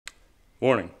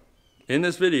Warning, in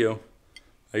this video,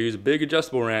 I use a big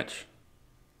adjustable wrench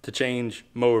to change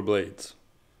mower blades.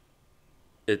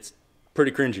 It's pretty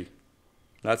cringy.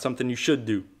 Not something you should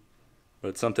do, but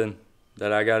it's something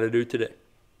that I gotta do today.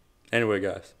 Anyway,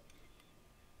 guys,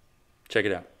 check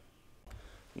it out.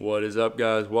 What is up,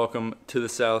 guys? Welcome to the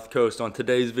South Coast. On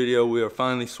today's video, we are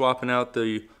finally swapping out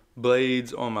the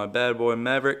blades on my bad boy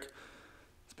Maverick.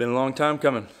 It's been a long time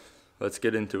coming. Let's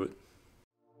get into it.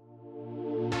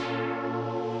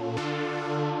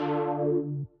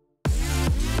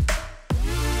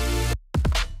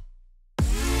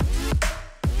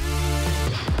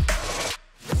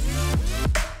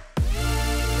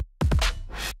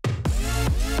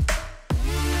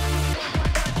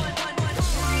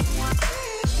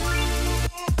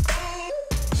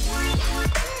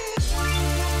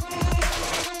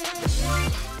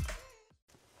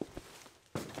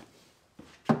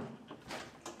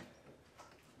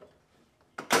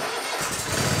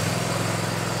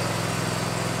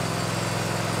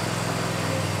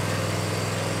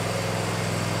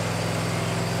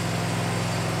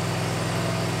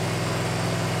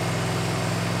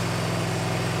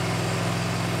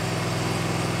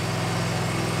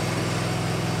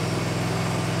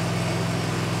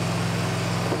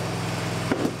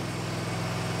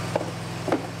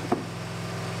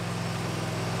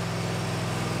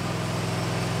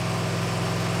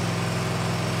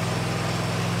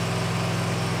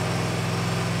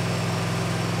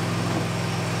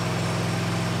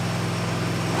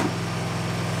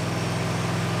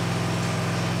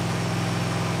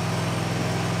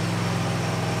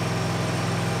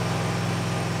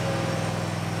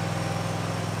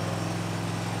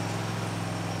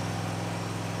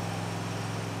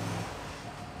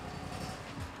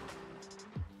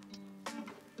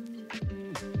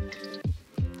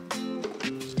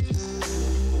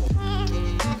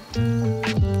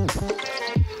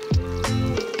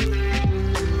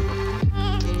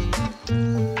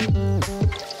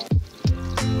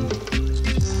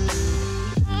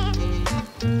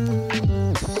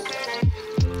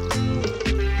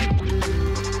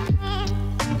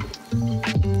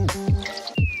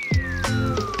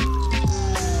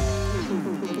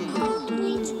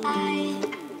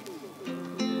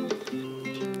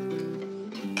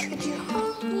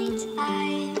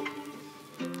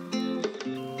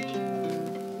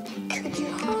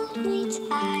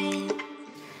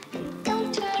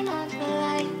 Don't turn on the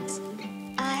lights.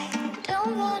 I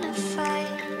don't wanna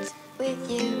fight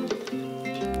with you.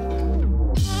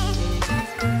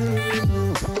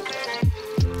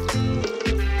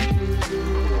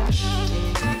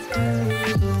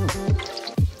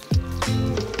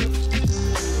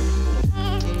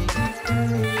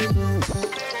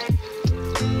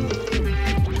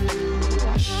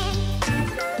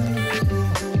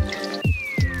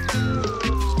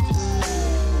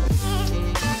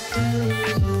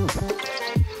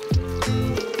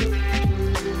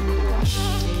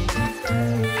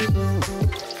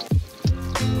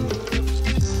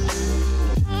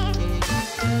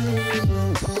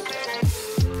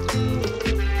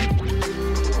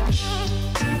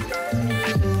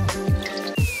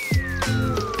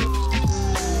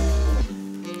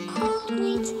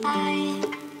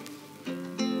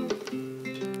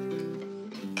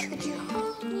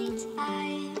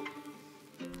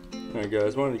 Alright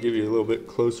guys, wanted to give you a little bit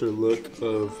closer look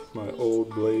of my old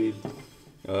blade,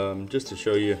 just to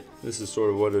show you. This is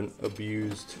sort of what an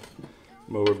abused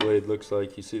mower blade looks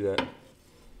like. You see that?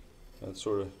 It's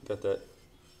sort of got that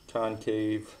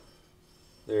concave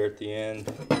there at the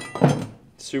end.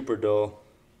 Super dull,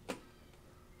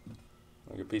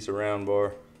 like a piece of round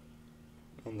bar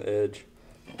on the edge.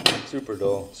 Super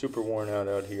dull, super worn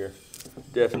out here.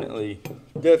 Definitely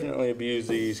abused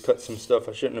these. Cut some stuff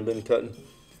I shouldn't have been cutting.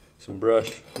 Some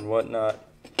brush and whatnot.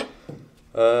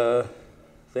 I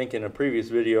think in a previous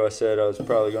video I said I was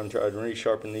probably going to try to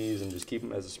resharpen these and just keep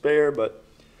them as a spare, but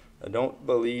I don't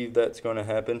believe that's going to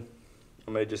happen.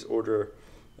 I may just order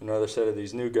another set of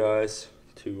these new guys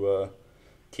to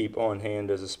keep on hand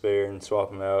as a spare and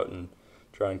swap them out and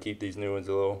try and keep these new ones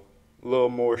a little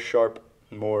more sharp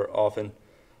more often.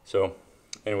 So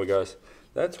anyway guys,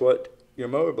 that's what your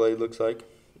mower blade looks like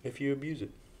if you abuse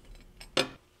it.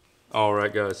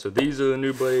 Alright guys, so these are the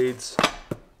new blades.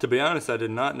 To be honest, I did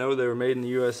not know they were made in the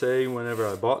USA whenever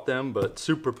I bought them, but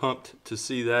super pumped to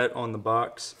see that on the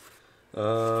box.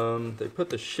 They put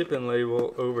the shipping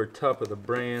label over top of the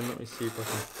brand. Let me see if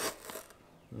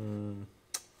I can...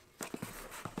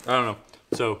 I don't know.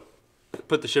 So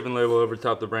put the shipping label over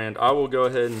top of the brand. I will go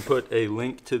ahead and put a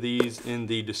link to these in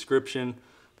the description,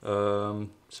 so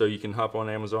you can hop on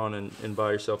Amazon and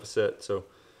buy yourself a set. So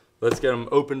let's get them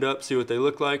opened up, see what they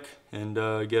look like, and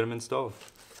get them installed.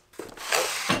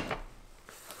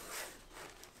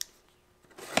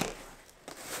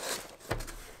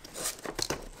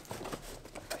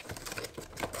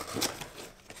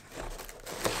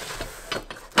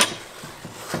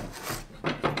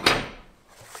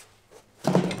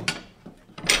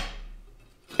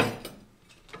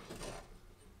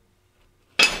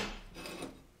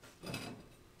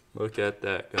 Look at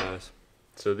that, guys.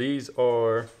 So these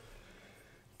are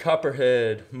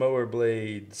copperhead mower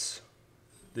blades.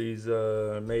 These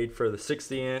are made for the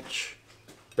 60-inch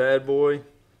bad boy.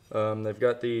 They've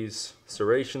got these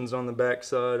serrations on the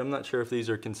backside. I'm not sure if these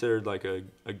are considered like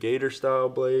a gator style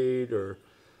blade, or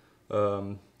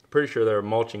pretty sure they're a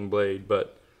mulching blade.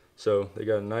 But so they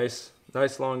got a nice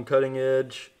long cutting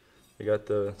edge. They got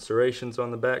the serrations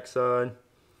on the backside.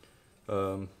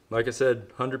 Like I said,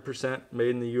 100% made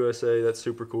in the USA. That's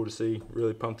super cool to see.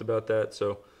 Really pumped about that.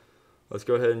 So let's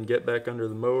go ahead and get back under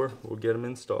the mower. We'll get them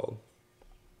installed.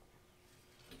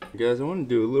 Guys, I want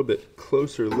to do a little bit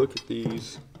closer look at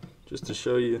these just to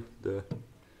show you the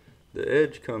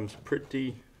edge comes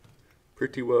pretty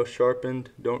well sharpened.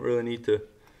 Don't really need to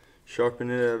sharpen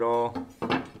it at all.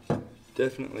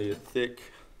 Definitely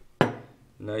a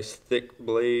nice thick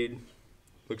blade.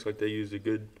 Looks like they used a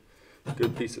good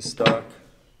piece of stock.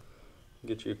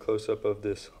 Get you a close-up of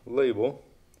this label.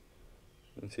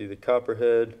 You can see the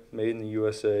copperhead, made in the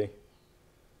USA.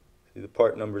 See the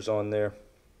part numbers on there.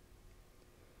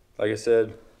 Like I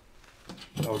said,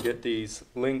 I'll get these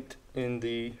linked in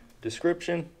the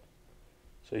description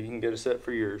so you can get a set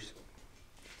for yours.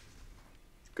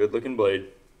 Good looking blade.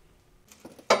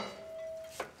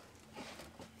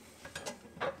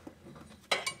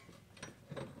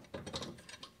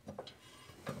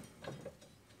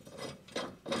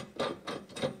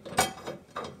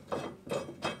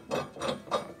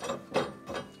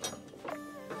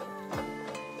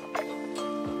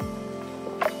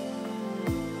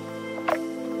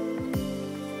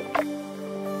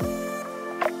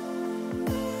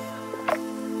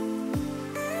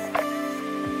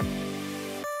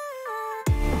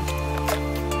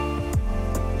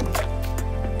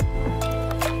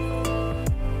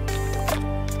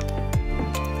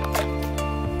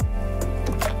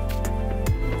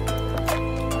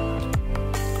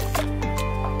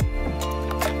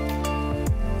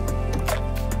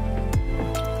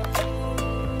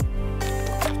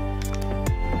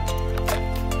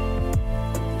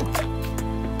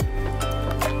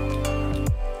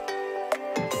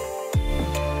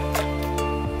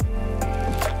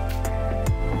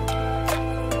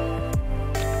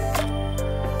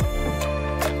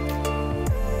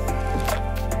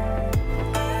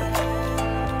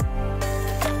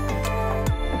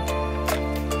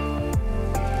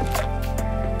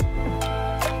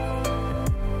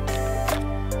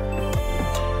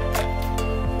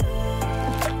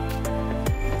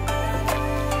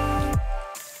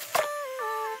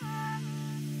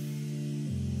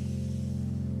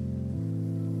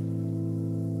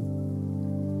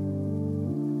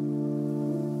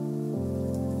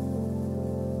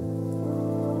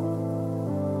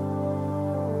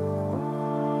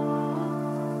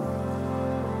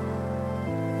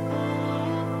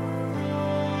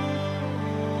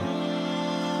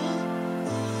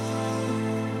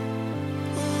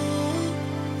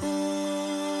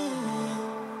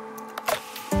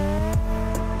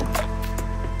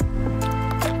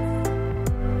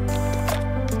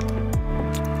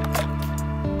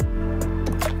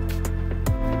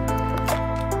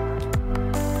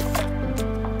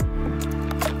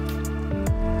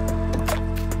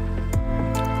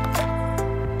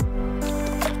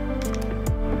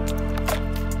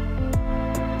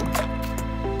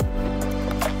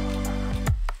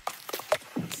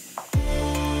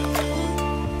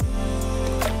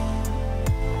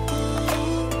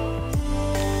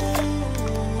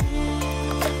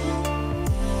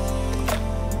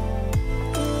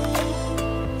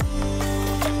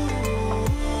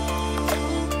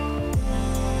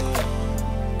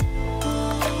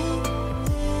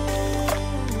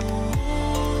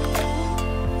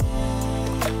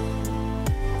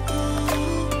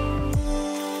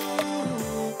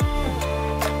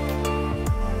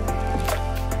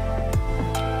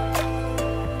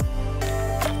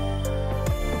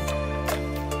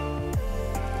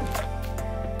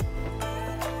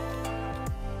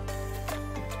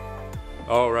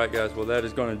 Alright guys, well that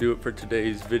is going to do it for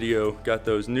today's video. Got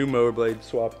those new mower blades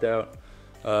swapped out.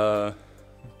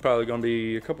 Probably going to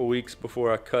be a couple weeks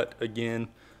before I cut again.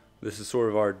 This is sort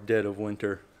of our dead of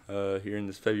winter here in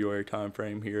this February time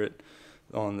frame here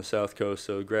on the south coast,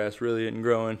 so grass really isn't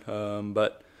growing.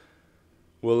 But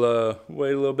we'll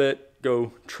wait a little bit,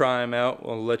 go try them out.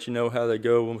 We'll let you know how they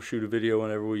go. We'll shoot a video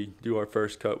whenever we do our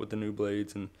first cut with the new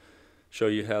blades and show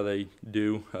you how they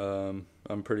do.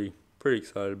 I'm pretty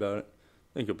excited about it.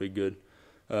 I think it'll be good.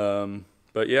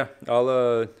 But yeah,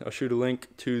 I'll shoot a link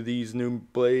to these new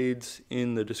blades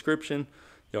in the description.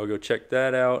 Y'all go check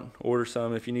that out. Order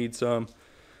some if you need some.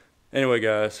 Anyway,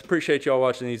 guys, appreciate y'all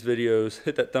watching these videos.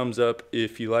 Hit that thumbs up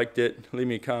if you liked it. Leave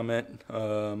me a comment.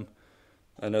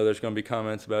 I know there's going to be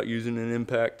comments about using an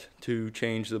impact to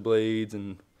change the blades,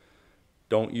 and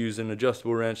don't use an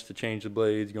adjustable wrench to change the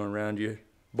blades, going around your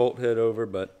bolt head over,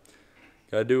 but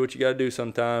gotta do what you gotta do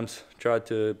sometimes. Tried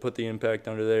to put the impact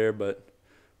under there, but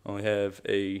only have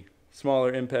a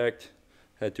smaller impact.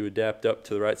 Had to adapt up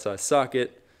to the right size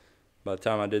socket. By the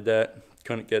time I did that,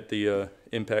 couldn't get the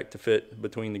impact to fit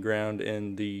between the ground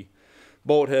and the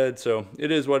bolt head, so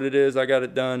it is what it is. I got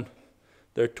it done.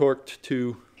 They're torqued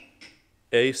to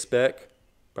a spec,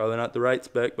 probably not the right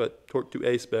spec, but torqued to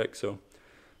a spec, so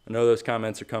I know those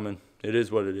comments are coming. It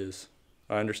is what it is.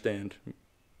 I understand.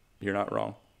 You're not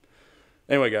wrong.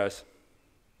 Anyway, guys,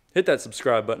 hit that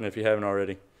subscribe button if you haven't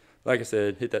already. Like I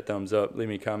said, hit that thumbs up, leave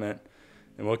me a comment,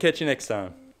 and we'll catch you next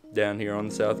time down here on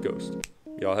the South Coast.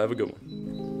 Y'all have a good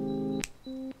one.